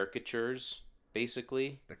caricatures,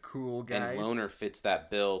 basically. The cool guys. And Lohner fits that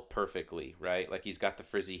bill perfectly, right? Like, he's got the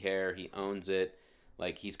frizzy hair, he owns it.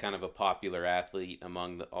 Like, he's kind of a popular athlete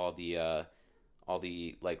among all the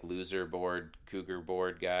like loser board, cougar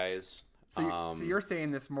board guys. So you're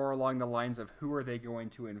saying this more along the lines of who are they going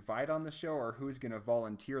to invite on the show, or who's going to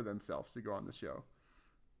volunteer themselves to go on the show?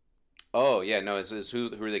 Oh yeah, no, it's who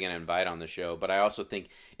are they going to invite on the show? But I also think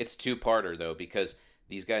it's two-parter though, because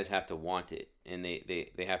these guys have to want it, and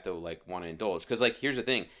they have to like want to indulge. Because like here's the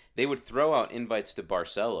thing, they would throw out invites to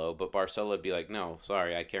Barcelo, but Barcelo would be like, no,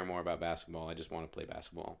 sorry, I care more about basketball. I just want to play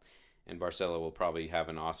basketball, and Barcelo will probably have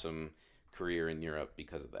an awesome career in Europe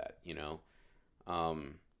because of that, you know.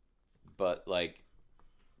 But like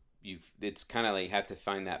it's kind of like you have to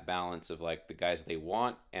find that balance of like the guys they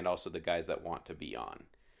want and also the guys that want to be on.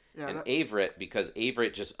 Yeah, and Averett, because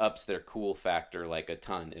Averett just ups their cool factor like a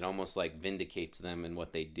ton. It almost like vindicates them in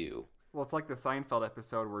what they do. Well, it's like the Seinfeld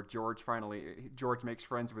episode where George makes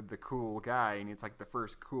friends with the cool guy, and it's like the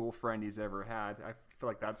first cool friend he's ever had. I feel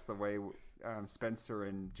like that's the way Spencer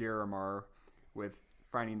and Jerem are with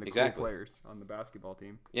finding the cool players on the basketball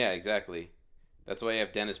team. Yeah, exactly. That's why you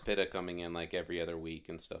have Dennis Pitta coming in like every other week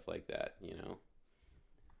and stuff like that, you know.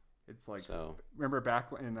 It's like, so, remember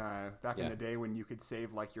back in the day when you could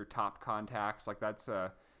save like your top contacts, like that's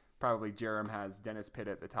probably Jerem has Dennis Pitta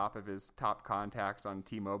at the top of his top contacts on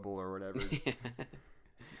T-Mobile or whatever.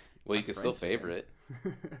 Well, you can still favorite.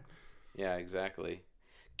 Yeah, exactly.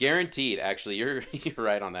 Guaranteed, actually, you're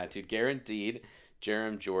right on that, dude. Guaranteed,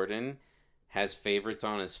 Jerem Jordan has favorites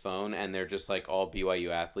on his phone, and they're just like all BYU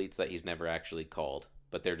athletes that he's never actually called,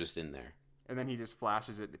 but they're just in there. And then he just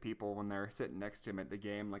flashes it to people when they're sitting next to him at the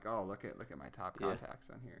game, like, "Oh, look at my top contacts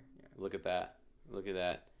on here." Yeah. Look at that.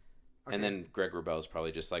 Okay. And then Greg Wrubell's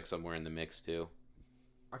probably just like somewhere in the mix too.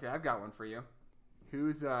 Okay, I've got one for you.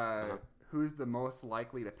 Who's the most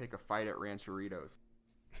likely to pick a fight at Rancheritos?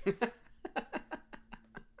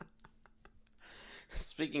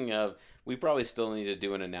 Speaking of, we probably still need to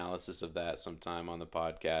do an analysis of that sometime on the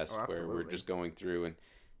podcast, where we're just going through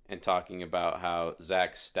and talking about how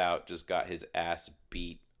Zach Stout just got his ass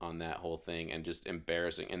beat on that whole thing and just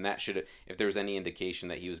embarrassing. And that should have, if there was any indication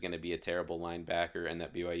that he was going to be a terrible linebacker and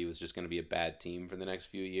that BYU was just going to be a bad team for the next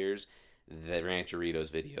few years, the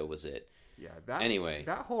Rancheritos video was it. Yeah. Anyway,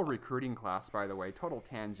 that whole recruiting class, by the way, total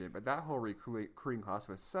tangent, but that whole recruiting class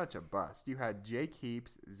was such a bust. You had Jake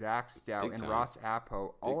Heaps, Zach Stout, and Ross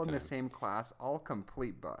Apo all in the same class, all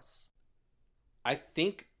complete busts. I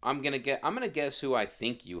think I'm gonna guess who I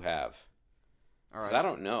think you have. All right. Because I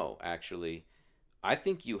don't know, actually. I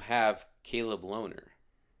think you have Caleb Lohner.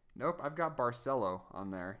 Nope, I've got Barcelo on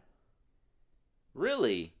there.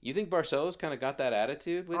 Really? You think Barcelo's kind of got that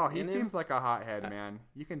attitude with him? Oh, he seems like a hothead, man.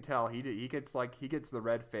 You can tell he gets the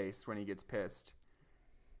red face when he gets pissed.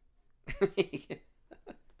 Okay,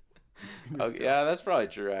 yeah, that's probably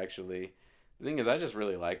true, actually. The thing is, I just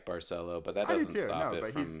really like Barcelo, but that doesn't stop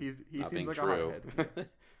it from he seems like true. A hothead.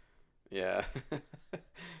 Yeah,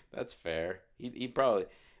 that's fair. He probably,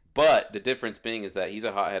 but the difference being is that he's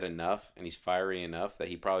a hothead enough and he's fiery enough that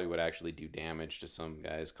he probably would actually do damage to some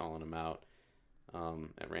guys calling him out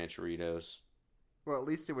at Rancheritos. Well, at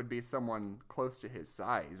least it would be someone close to his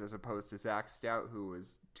size as opposed to Zach Stout, who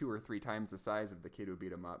was 2 or 3 times the size of the kid who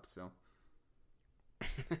beat him up. So,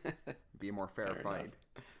 be a more fair fight. Enough.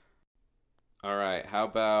 All right, how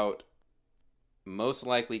about most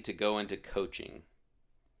likely to go into coaching?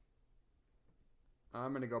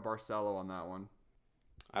 I'm going to go Barcelo on that one.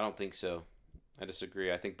 I don't think so. I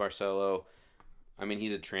disagree. I think Barcelo, I mean,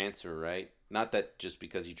 he's a transfer, right? Not that just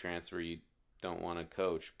because you transfer you don't want to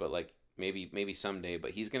coach, but like maybe someday,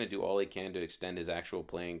 but he's going to do all he can to extend his actual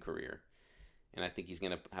playing career. And I think he's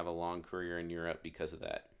going to have a long career in Europe because of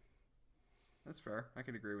that. That's fair. I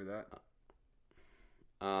could agree with that.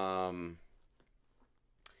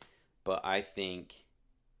 But I think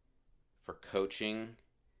for coaching,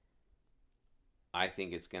 I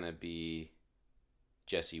think it's going to be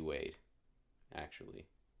Jesse Wade, actually.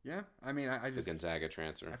 Yeah, I mean, I just... The Gonzaga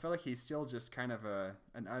transfer. I feel like he's still just kind of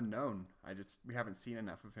an unknown. We haven't seen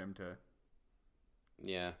enough of him to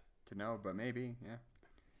know, but maybe, yeah.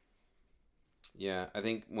 Yeah, I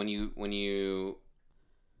think when you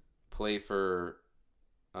play for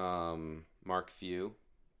Mark Few,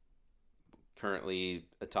 currently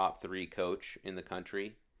a top 3 coach in the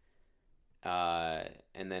country,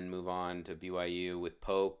 and then move on to BYU with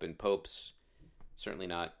Pope, and Pope's certainly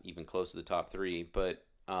not even close to the top 3, but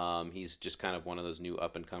he's just kind of one of those new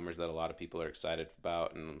up-and-comers that a lot of people are excited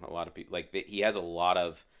about, and a lot of people, he has a lot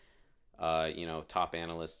of, top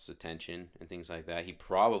analysts' attention and things like that. He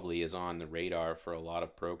probably is on the radar for a lot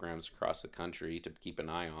of programs across the country to keep an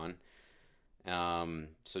eye on.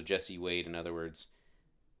 So Jesse Wade, in other words,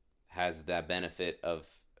 has that benefit of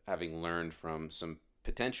having learned from some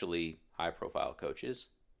potentially high-profile coaches.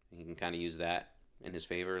 He can kind of use that in his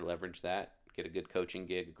favor, leverage that, get a good coaching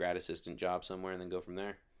gig, a grad assistant job somewhere, and then go from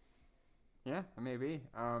there. Yeah, maybe.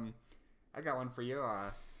 I got one for you.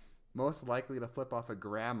 Most likely to flip off a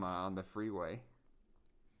grandma on the freeway.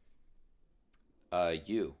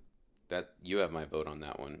 You have my vote on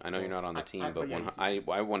that one. I know you're not on the team, but I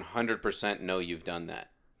 100% know you've done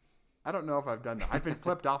that. I don't know if I've done that. I've been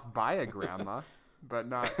flipped off by a grandma, but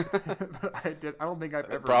not. But I don't think I've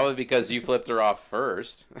ever. Probably because you flipped her off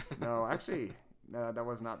first. No, actually, no, that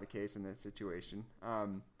was not the case in this situation.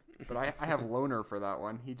 But I have loaner for that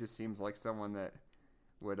one. He just seems like someone that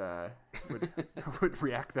would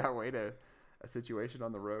react that way to a situation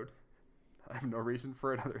on the road. I have no reason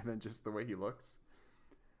for it other than just the way he looks.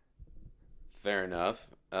 Fair enough.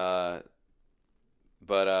 But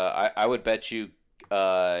I would bet you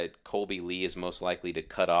Colby Lee is most likely to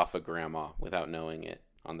cut off a grandma without knowing it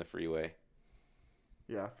on the freeway.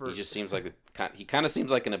 Yeah, he just seems like he kind of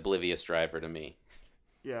seems like an oblivious driver to me.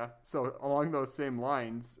 Yeah, so along those same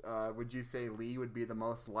lines, would you say Lee would be the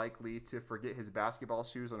most likely to forget his basketball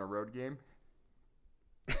shoes on a road game?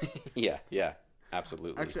 Yeah,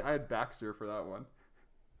 absolutely. Actually, I had Baxter for that one.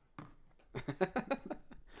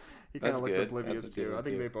 He kind of looks oblivious too. I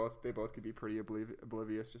think they both could be pretty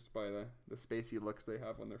oblivious just by the spacey looks they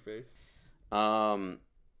have on their face. All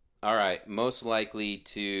right, most likely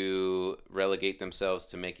to relegate themselves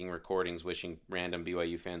to making recordings wishing random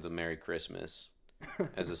BYU fans a Merry Christmas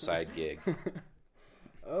as a side gig.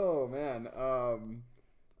 Oh man,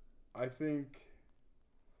 I think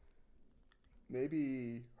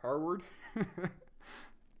maybe Harward.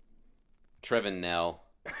 Trevin Nell.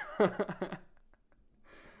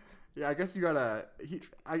 Yeah, I guess you gotta.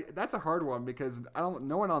 That's a hard one because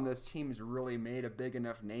no one on this team's really made a big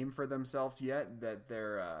enough name for themselves yet that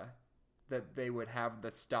that they would have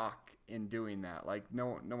the stock in doing that. Like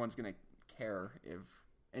no one's gonna care if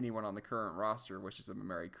anyone on the current roster wishes them a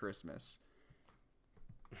Merry Christmas.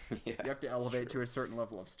 Yeah, you have to elevate to a certain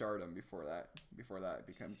level of stardom before that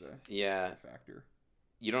becomes a factor.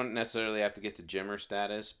 You don't necessarily have to get to Jimmer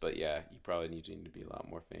status, but yeah, you probably need to be a lot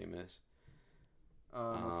more famous.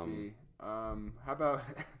 Let's see. How about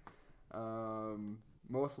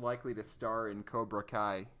most likely to star in Cobra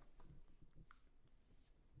Kai?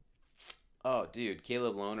 Oh, dude,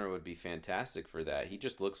 Caleb Lohner would be fantastic for that. He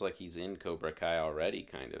just looks like he's in Cobra Kai already,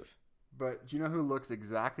 kind of. But do you know who looks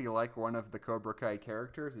exactly like one of the Cobra Kai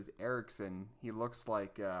characters? Is Erickson. He looks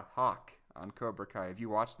like Hawk on Cobra Kai. Have you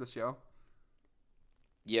watched the show?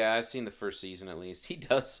 Yeah, I've seen the first season at least. He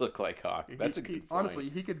does look like Hawk. That's a good point. Honestly,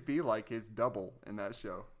 he could be like his double in that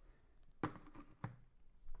show.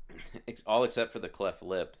 All except for the cleft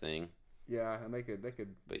lip thing. Yeah, and they could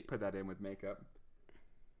put that in with makeup.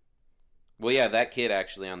 Well, yeah, that kid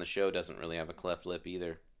actually on the show doesn't really have a cleft lip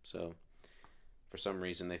either. So, for some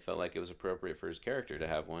reason, they felt like it was appropriate for his character to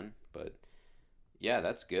have one. But, yeah,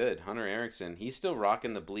 that's good. Hunter Erickson, he's still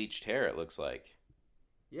rocking the bleached hair, it looks like.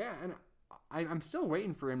 Yeah, and I'm still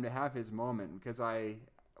waiting for him to have his moment because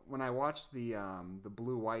when I watched the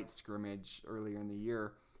blue-white scrimmage earlier in the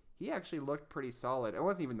year, he actually looked pretty solid. It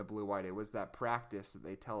wasn't even the blue-white; it was that practice that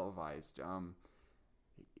they televised.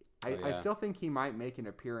 I still think he might make an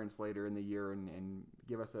appearance later in the year and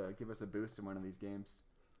give us a boost in one of these games.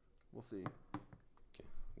 We'll see. Okay.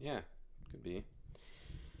 Yeah, could be.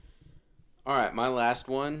 All right, my last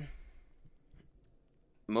one.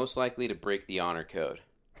 Most likely to break the honor code.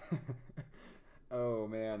 Oh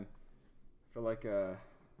man, I feel like gotta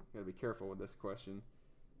be careful with this question.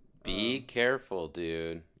 Be careful,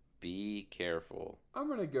 dude. Be careful. I'm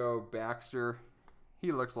gonna go Baxter.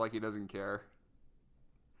 He looks like he doesn't care.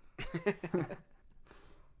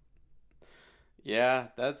 Yeah,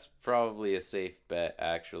 that's probably a safe bet,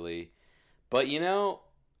 actually. But,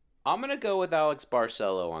 I'm going to go with Alex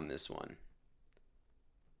Barcelo on this one.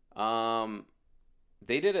 BYU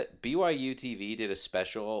TV did a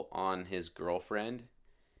special on his girlfriend.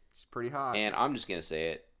 She's pretty hot. And I'm just going to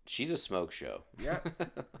say it. She's a smoke show. Yeah.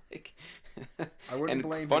 I wouldn't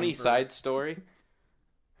blame him. Funny side story.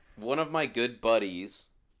 One of my good buddies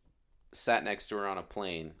sat next to her on a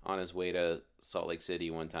plane on his way to Salt Lake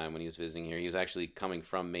City one time when he was visiting here. He was actually coming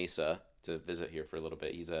from Mesa to visit here for a little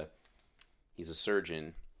bit. He's a He's a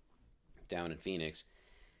surgeon down in Phoenix.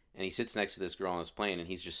 And he sits next to this girl on this plane, and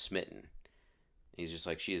he's just smitten. He's just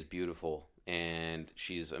like, she is beautiful, and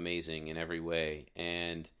she's amazing in every way.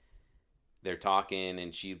 And they're talking,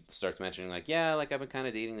 and she starts mentioning, like, yeah, like, I've been kind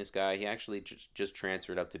of dating this guy. He actually just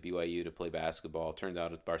transferred up to BYU to play basketball. Turns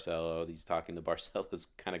out it's Barcelo. He's talking to Barcelo's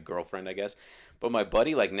kind of girlfriend, I guess. But my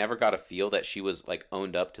buddy, like, never got a feel that she was, like,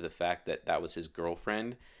 owned up to the fact that that was his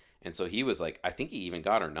girlfriend. And so he was like, I think he even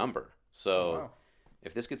got her number. So... Wow.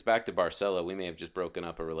 If this gets back to Barcelo, we may have just broken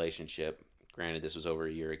up a relationship. Granted, this was over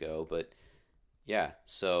a year ago, but yeah.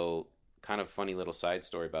 So, kind of funny little side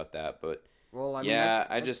story about that. But well, I mean, yeah,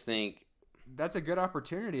 I just think that's a good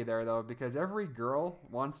opportunity there, though, because every girl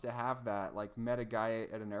wants to have that, like, met a guy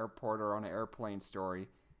at an airport or on an airplane story.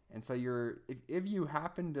 And so if you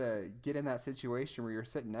happen to get in that situation where you're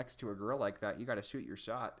sitting next to a girl like that, you got to shoot your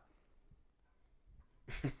shot.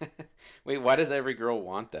 Wait, why does every girl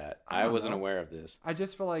want that? I wasn't aware of this. I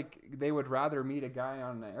just feel like they would rather meet a guy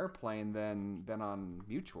on an airplane than on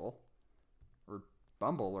Mutual or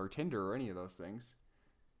Bumble or Tinder or any of those things.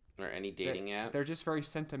 Or any dating app. They're just very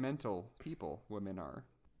sentimental people, women are.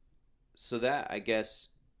 So that, I guess,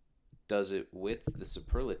 does it with the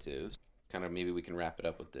superlatives. Kind of maybe we can wrap it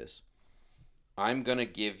up with this. I'm going to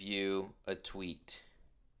give you a tweet.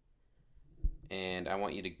 And I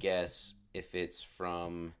want you to guess if it's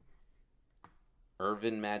from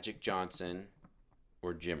Earvin Magic Johnson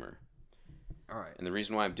or Jimmer. All right. And the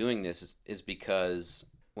reason why I'm doing this is because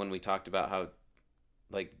when we talked about how,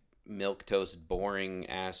 like, milquetoast, boring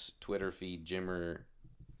ass Twitter feed Jimmer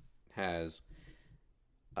has,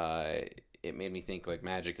 it made me think, like,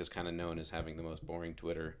 Magic is kind of known as having the most boring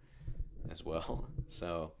Twitter as well.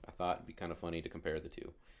 So I thought it'd be kind of funny to compare the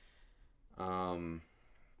two. All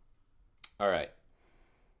right.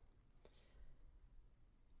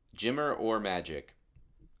 Jimmer or Magic?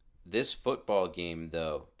 This football game,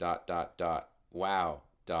 though, ... wow, ...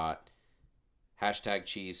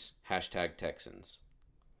 #Chiefs, #Texans.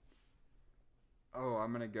 Oh,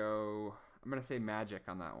 I'm going to say Magic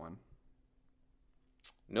on that one.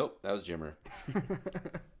 Nope, that was Jimmer.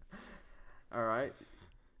 All right.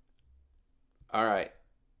 All right.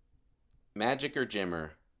 Magic or Jimmer?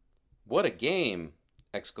 What a game! !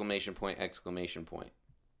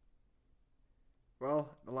 Well,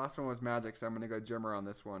 the last one was Magic, so I'm going to go Jimmer on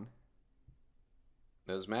this one.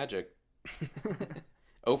 That was Magic.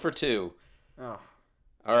 0 for 2. Oh.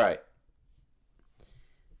 All right.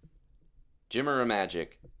 Jimmer or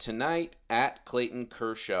Magic? Tonight, at Clayton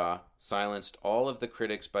Kershaw silenced all of the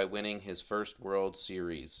critics by winning his first World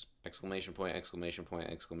Series! !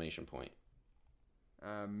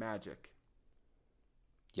 Magic.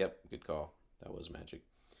 Yep, good call. That was Magic.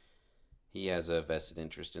 He has a vested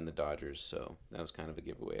interest in the Dodgers, so that was kind of a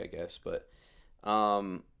giveaway, I guess. But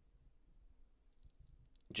Jimmer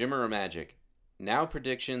or Magic? Now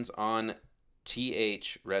predictions on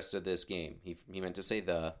TH rest of this game. He meant to say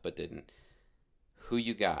the, but didn't. Who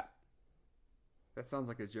you got? That sounds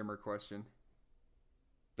like a Jimmer question.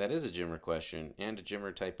 That is a Jimmer question and a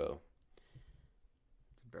Jimmer typo.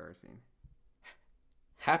 It's embarrassing.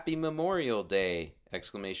 Happy Memorial Day! !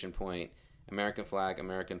 American flag,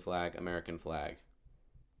 American flag, American flag.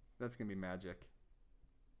 That's going to be Magic.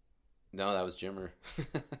 No, that was Jimmer.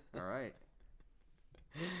 All right.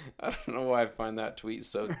 I don't know why I find that tweet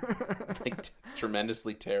so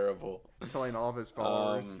tremendously terrible. Telling all of his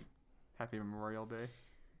followers Happy Memorial Day.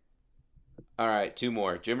 All right, 2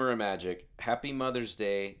 more. Jimmer or Magic? Happy Mother's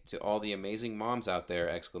Day to all the amazing moms out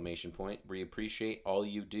there! ! We appreciate all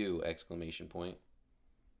you do! !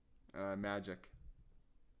 Magic.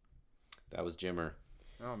 That was Jimmer.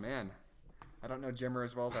 Oh man, I don't know Jimmer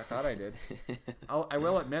as well as I thought I did. I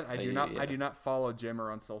will admit I do not. Yeah. I do not follow Jimmer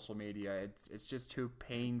on social media. It's just too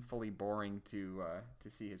painfully boring to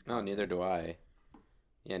see his content. Oh, neither do I.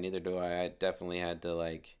 Yeah, neither do I. I definitely had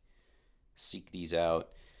to seek these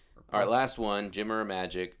out. All right, last one. Jimmer or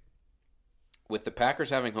Magic? With the Packers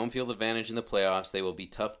having home field advantage in the playoffs, they will be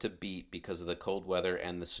tough to beat because of the cold weather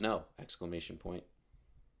and the snow!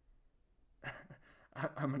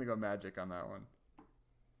 I'm going to go Magic on that one.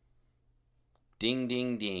 Ding,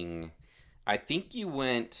 ding, ding. I think you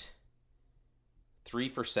went 3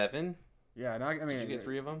 for 7. Yeah, I mean, did you get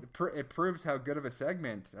 3 of them? It proves how good of a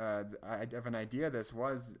segment I have an idea this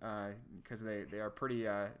was because they are pretty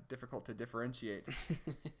difficult to differentiate.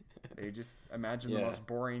 They just imagine the most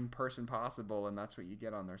boring person possible, and that's what you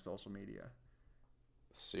get on their social media.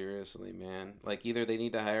 Seriously, man. Either they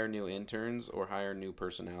need to hire new interns or hire new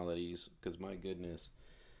personalities, because my goodness.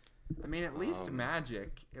 I mean, at least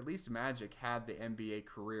Magic had the NBA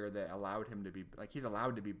career that allowed him to be like he's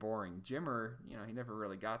allowed to be boring. Jimmer, he never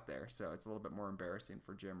really got there, so it's a little bit more embarrassing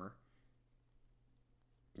for Jimmer.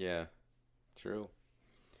 Yeah, true.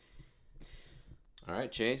 All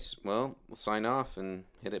right, Chase. Well, we'll sign off and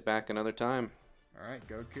hit it back another time. All right,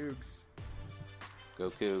 go Cougs. Go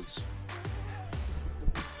Cougs.